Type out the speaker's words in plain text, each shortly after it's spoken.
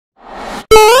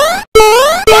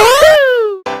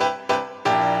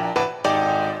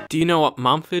Do you know what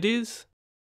month it is?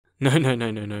 No,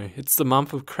 it's the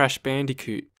month of Crash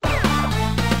Bandicoot.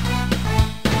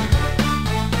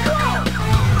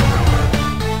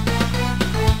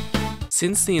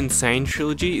 Since the Insane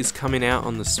Trilogy is coming out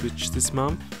on the Switch this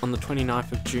month, on the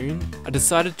 29th of June, I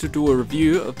decided to do a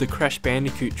review of the Crash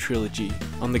Bandicoot Trilogy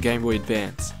on the Game Boy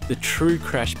Advance. The true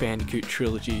Crash Bandicoot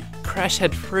Trilogy. Crash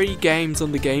had 3 games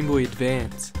on the Game Boy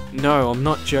Advance. No, I'm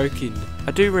not joking.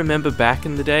 I do remember back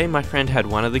in the day my friend had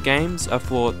one of the games. I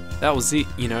thought that was it,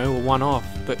 you know, a one-off.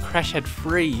 But Crash had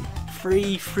 3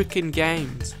 frickin'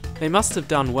 games. They must have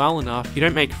done well enough. You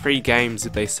don't make free games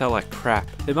if they sell like crap.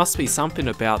 There must be something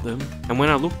about them. And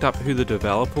when I looked up who the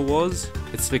developer was,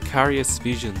 it's Vicarious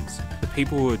Visions, the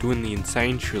people who are doing the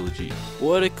Insane Trilogy.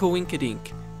 What a coinkydink.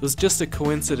 It was just a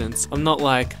coincidence. I'm not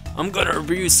like, I'm gonna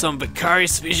review some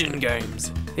Vicarious Vision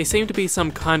games. They seem to be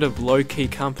some kind of low-key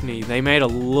company. They made a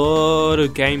lot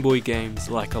of Game Boy games,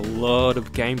 like a lot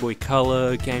of Game Boy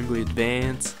Color, Game Boy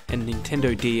Advance, and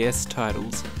Nintendo DS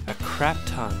titles. A crap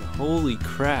ton, holy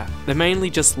crap. They're mainly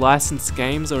just licensed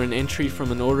games or an entry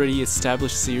from an already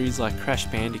established series like Crash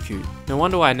Bandicoot. No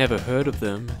wonder I never heard of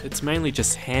them. It's mainly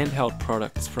just handheld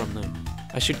products from them.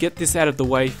 I should get this out of the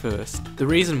way first. The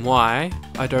reason why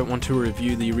I don't want to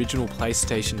review the original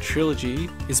PlayStation trilogy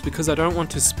is because I don't want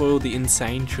to spoil the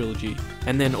Insane Trilogy.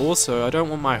 And then also, I don't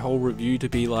want my whole review to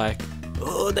be like,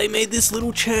 oh, they made this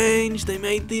little change, they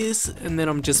made this, and then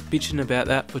I'm just bitching about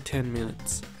that for 10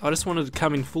 minutes. I just wanted to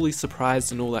come in fully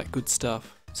surprised and all that good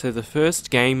stuff. So the first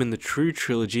game in the true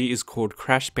trilogy is called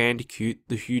Crash Bandicoot: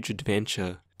 The Huge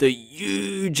Adventure. The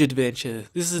huge adventure.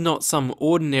 This is not some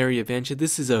ordinary adventure,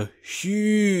 this is a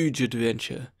huge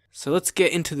adventure. So let's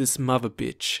get into this mother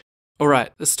bitch.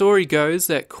 Alright, the story goes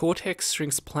that Cortex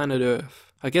shrinks planet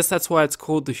Earth. I guess that's why it's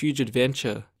called The Huge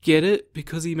Adventure. Get it?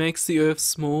 Because he makes the Earth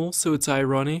small, so it's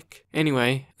ironic.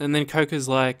 Anyway, and then Coco's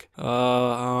like,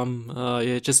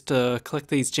 just collect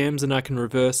these gems and I can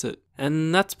reverse it.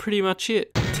 And that's pretty much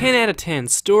it. 10 out of 10,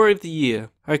 story of the year.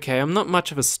 Okay, I'm not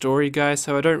much of a story guy,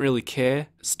 so I don't really care.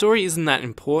 Story isn't that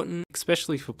important,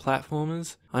 especially for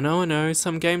platformers. I know,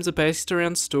 some games are based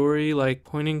around story, like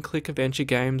point-and-click adventure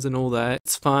games and all that.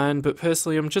 It's fine, but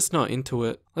personally I'm just not into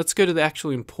it. Let's go to the actual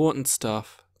important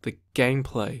stuff, the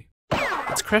gameplay.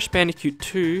 It's Crash Bandicoot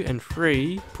 2 and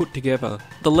 3 put together.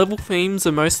 The level themes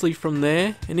are mostly from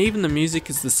there, and even the music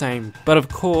is the same, but of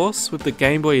course with the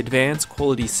Game Boy Advance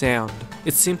quality sound.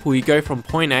 It's simple, you go from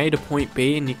point A to point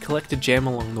B and you collect a gem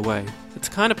along the way. It's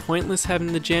kind of pointless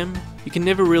having the gem. You can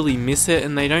never really miss it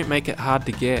and they don't make it hard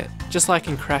to get, just like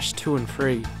in Crash 2 and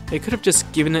 3. They could have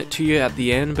just given it to you at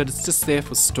the end, but it's just there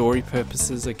for story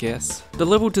purposes, I guess. The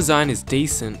level design is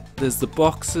decent. There's the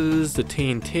boxes, the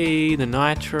TNT, the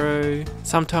nitro.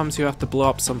 Sometimes you have to blow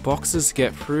up some boxes to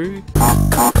get through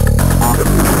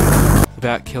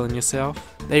without killing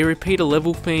yourself. They repeat a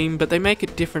level theme, but they make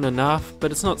it different enough,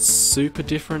 but it's not super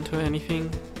different to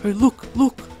anything. Oh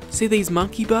look! See these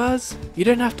monkey bars? You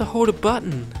don't have to hold a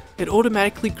button. It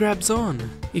automatically grabs on.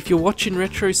 If you're watching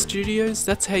Retro Studios,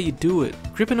 that's how you do it.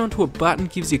 Gripping onto a button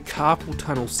gives you carpal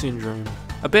tunnel syndrome.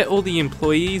 I bet all the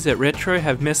employees at Retro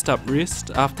have messed up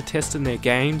wrist after testing their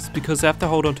games because they have to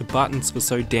hold onto buttons for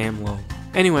so damn long.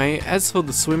 Anyway, as for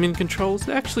the swimming controls,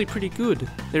 they're actually pretty good.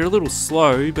 They're a little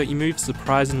slow, but you move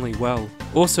surprisingly well.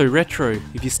 Also Retro,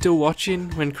 if you're still watching,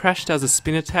 when Crash does a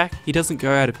spin attack, he doesn't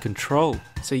go out of control.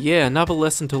 So yeah, another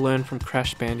lesson to learn from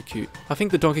Crash Bandicoot. I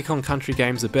think the Donkey Kong Country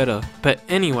games are better. But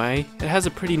anyway, it has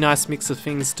a pretty nice mix of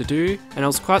things to do, and I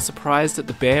was quite surprised at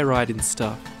the bear ride and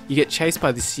stuff. You get chased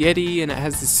by this Yeti and it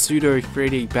has this pseudo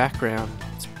 3D background.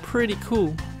 It's pretty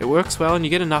cool. It works well and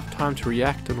you get enough time to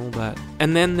react and all that.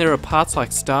 And then there are parts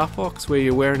like Star Fox where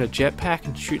you're wearing a jetpack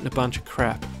and shooting a bunch of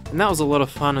crap. And that was a lot of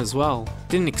fun as well.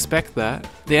 Didn't expect that.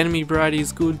 The enemy variety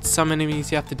is good. Some enemies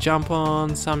you have to jump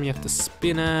on, some you have to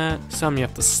spin at, some you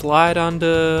have to slide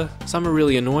under. Some are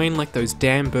really annoying, like those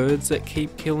damn birds that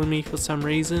keep killing me for some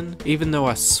reason, even though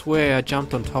I swear I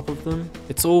jumped on top of them.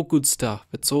 It's all good stuff.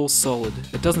 It's all solid.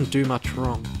 It doesn't do much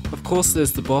wrong. Of course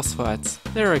there's the boss fights.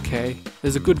 They're okay.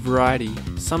 There's a good variety.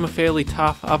 Some are fairly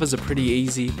tough, others are pretty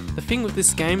easy. The thing with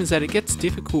this game is that it gets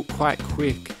difficult quite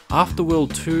quick. After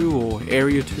World 2 or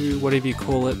Area 2, whatever you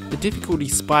call it, the difficulty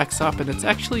spikes up and it's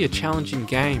actually a challenging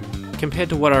game. Compared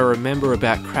to what I remember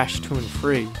about Crash 2 and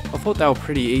 3, I thought they were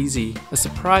pretty easy. A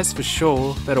surprise for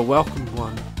sure, but a welcomed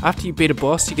one. After you beat a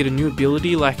boss, you get a new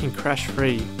ability like in Crash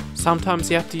 3. Sometimes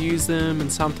you have to use them,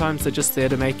 and sometimes they're just there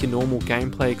to make your normal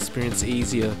gameplay experience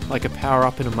easier, like a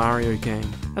power-up in a Mario game.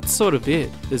 That's sort of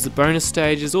it. There's the bonus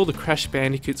stages, all the Crash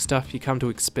Bandicoot stuff you come to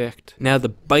expect. Now the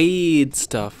bad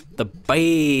stuff. The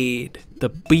bad. The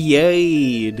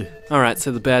bad. Alright,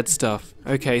 so the bad stuff.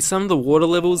 Okay, some of the water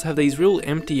levels have these real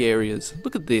empty areas.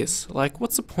 Look at this. Like,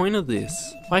 what's the point of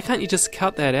this? Why can't you just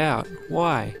cut that out?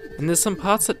 Why? And there's some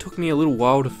parts that took me a little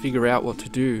while to figure out what to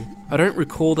do. I don't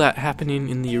recall that happening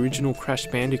in the original Crash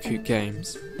Bandicoot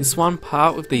games. This one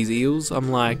part with these eels, I'm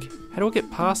like, how do I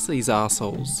get past these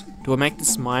assholes? Do I make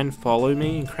this mine follow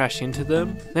me and crash into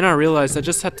them? Then I realized I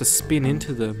just had to spin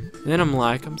into them. And then I'm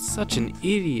like, I'm such an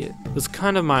idiot. It was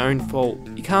kind of my own fault.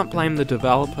 You can't blame the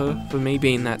developer for me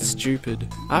being that stupid.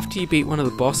 After you beat one of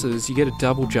the bosses, you get a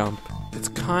double jump. It's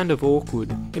kind of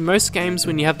awkward. In most games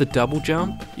when you have the double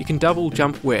jump, you can double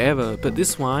jump wherever, but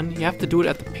this one, you have to do it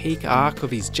at the peak arc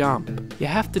of his jump. You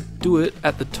have to do it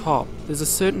at the top. There's a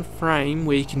certain frame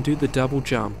where you can do the double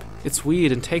jump. It's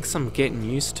weird and takes some getting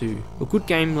used to. A good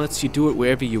game lets you do it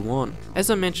wherever you want. As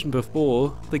I mentioned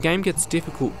before, the game gets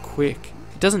difficult quick.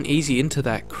 It doesn't ease you into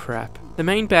that crap. The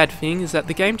main bad thing is that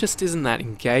the game just isn't that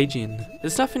engaging.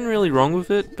 There's nothing really wrong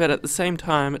with it, but at the same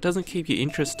time, it doesn't keep your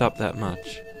interest up that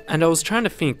much. And I was trying to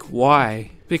think why,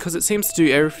 because it seems to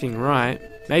do everything right.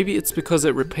 Maybe it's because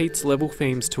it repeats level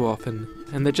themes too often,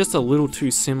 and they're just a little too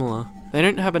similar. They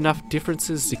don't have enough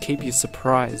differences to keep you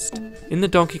surprised. In the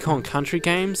Donkey Kong Country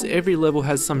games, every level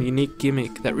has some unique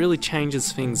gimmick that really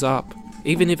changes things up.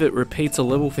 Even if it repeats a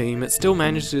level theme, it still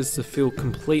manages to feel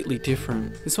completely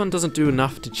different. This one doesn't do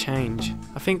enough to change.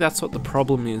 I think that's what the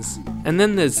problem is. And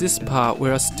then there's this part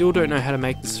where I still don't know how to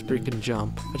make this freaking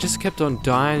jump. I just kept on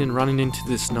dying and running into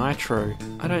this nitro.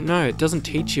 I don't know, it doesn't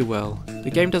teach you well. The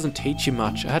game doesn't teach you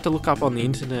much. I had to look up on the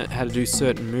internet how to do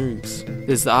certain moves.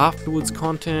 There's the afterwards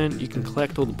content, you can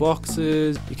collect all the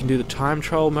boxes, you can do the time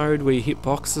trial mode where you hit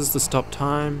boxes to stop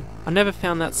time. I never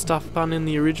found that stuff fun in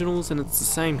the originals, and it's the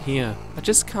same here. I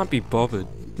just can't be bothered.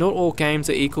 Not all games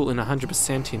are equal in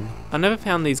 100%ing. I never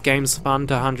found these games fun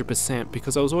to 100%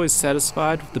 because I was always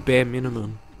satisfied with the bare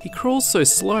minimum. He crawls so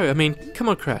slow. I mean, come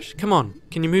on Crash, come on.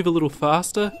 Can you move a little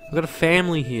faster? I've got a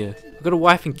family here. I've got a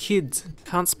wife and kids.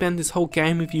 Can't spend this whole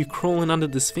game with you crawling under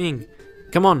this thing.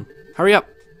 Come on, hurry up,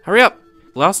 hurry up!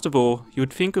 Last of all, you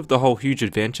would think of the whole huge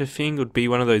adventure thing would be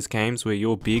one of those games where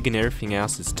you're big and everything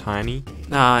else is tiny.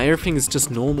 Nah, everything is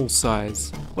just normal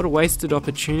size. What a wasted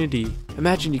opportunity.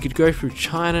 Imagine you could go through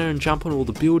China and jump on all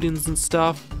the buildings and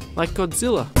stuff, like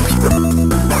Godzilla.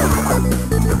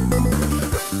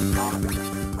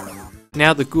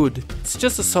 Now the good. It's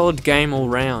just a solid game all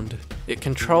round. It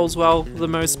controls well for the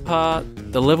most part,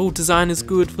 the level design is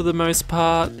good for the most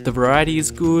part, the variety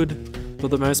is good for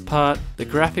the most part, the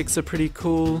graphics are pretty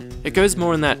cool. It goes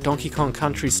more in that Donkey Kong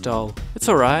Country style. It's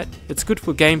alright, it's good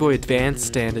for Game Boy Advance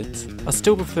standards. I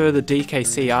still prefer the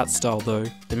DKC art style though.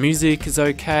 The music is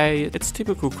okay, it's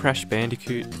typical Crash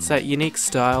Bandicoot. It's that unique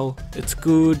style, it's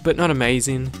good but not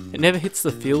amazing. It never hits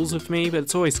the feels with me, but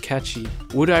it's always catchy.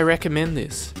 Would I recommend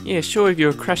this? Yeah, sure, if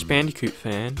you're a Crash Bandicoot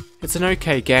fan. It's an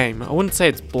okay game. I wouldn't say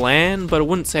it's bland, but I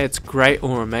wouldn't say it's great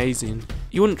or amazing.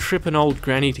 You wouldn't trip an old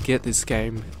granny to get this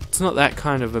game. It's not that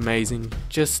kind of amazing.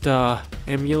 Just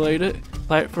emulate it,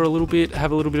 play it for a little bit,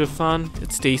 have a little bit of fun.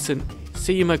 It's decent.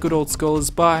 See you my good old scholars,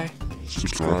 bye.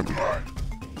 Subscribe.